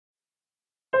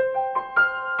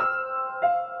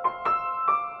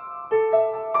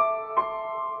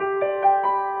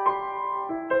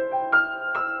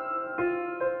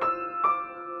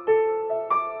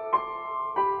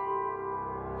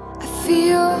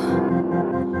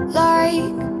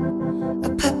like a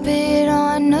puppet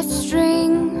on a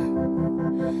string,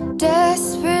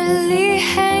 desperately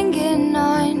hanging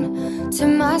on to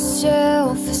my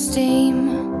self-esteem.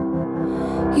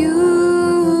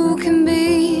 You can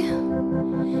be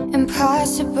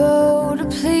impossible to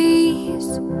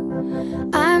please.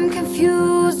 I'm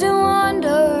confused and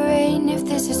wondering if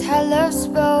this is how love's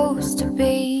supposed to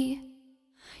be.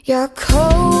 You're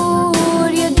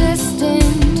cold, you're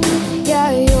distant,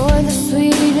 yeah, you're the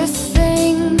sweetest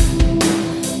thing.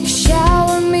 You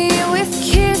shower me with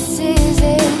kisses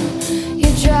and you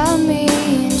drown me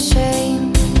in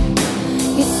shame.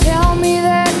 You tell me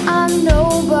that I'm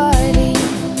nobody,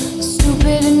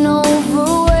 stupid and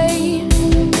overweight.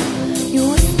 You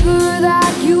whisper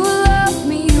that you love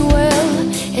me, well,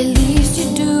 at least you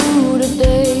do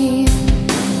today.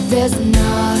 There's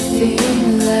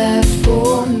nothing left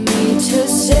for me to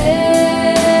say.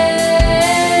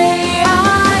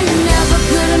 I'm never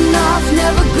good enough,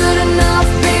 never good enough,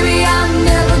 baby, I'm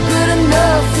never good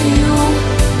enough for you.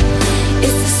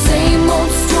 It's the same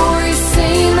old story,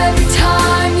 same every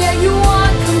time. Yeah, you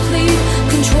want complete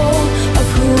control of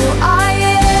who I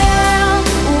am.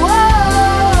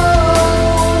 Whoa,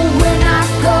 we're not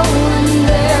going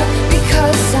there,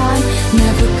 because I'm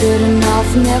never good enough,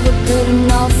 never good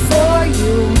enough for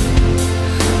you,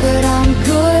 but I'm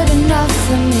good enough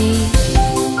for me.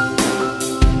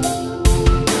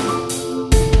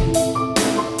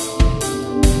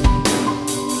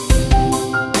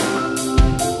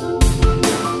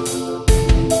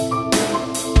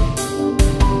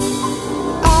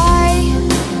 I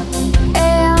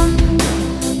am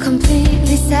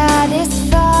completely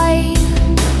satisfied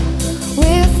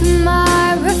with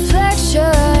my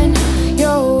reflection.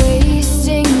 You're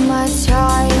wasting my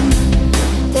time.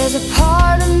 There's a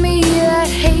part of me that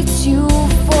hates you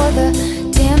for the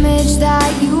damage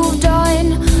that you've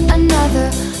done.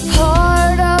 Another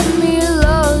part of me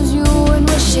loves you and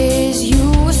wishes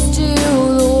you were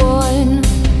still the one.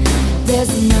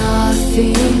 There's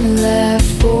nothing left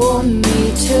for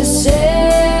me to say.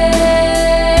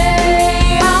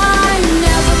 I'm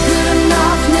never good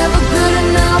enough, never good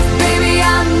enough, baby,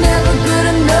 I'm never good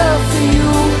enough for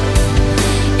you.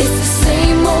 It's the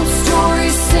same old story,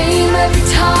 same every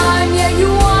time. Yeah, you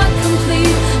want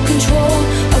complete control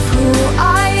of who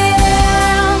I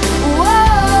am.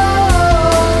 Whoa,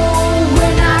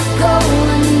 we're not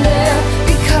going there,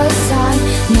 because I'm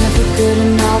never good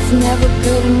enough, never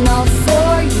good enough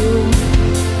for you,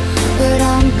 but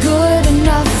I'm good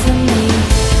enough for me.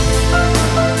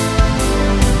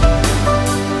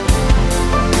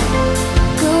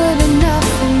 Good enough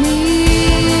for me.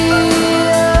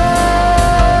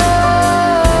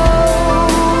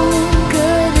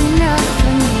 Good enough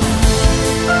for me.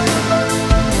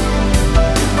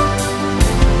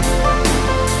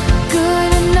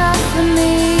 Good enough for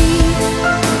me.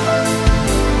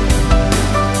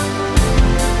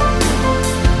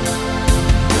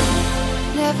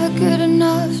 Never good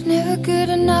enough, never good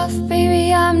enough,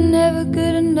 baby, I'm never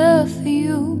good enough for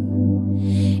you.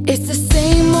 It's the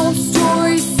same old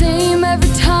story, same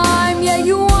every time. Yeah,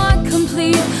 you want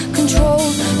complete control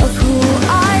of who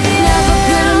I am. Never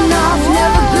good enough,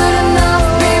 never good enough,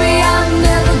 baby, I'm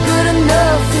never good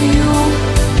enough for you.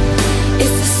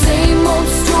 It's the same old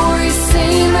story,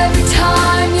 same every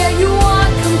time. Yeah, you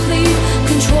want complete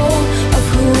control of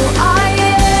who I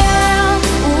am.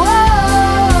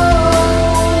 Whoa,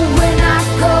 we're not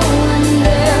going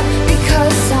there,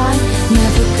 because I'm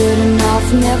never good enough,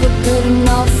 never good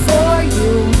enough for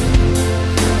you,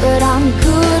 but I'm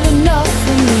good enough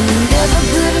for me. Never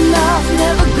good enough,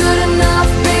 never good enough,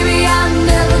 baby, I'm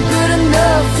never good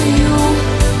enough for you.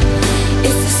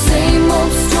 It's the same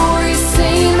old story,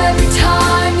 same every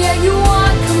time. Yeah, you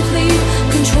want complete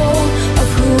control of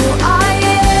who I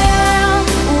am.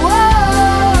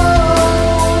 Whoa,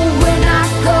 we're not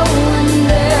going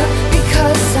there,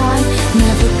 because I'm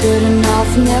never good enough,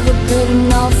 never good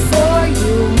enough for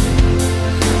you,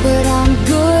 but I'm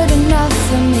good enough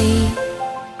for me.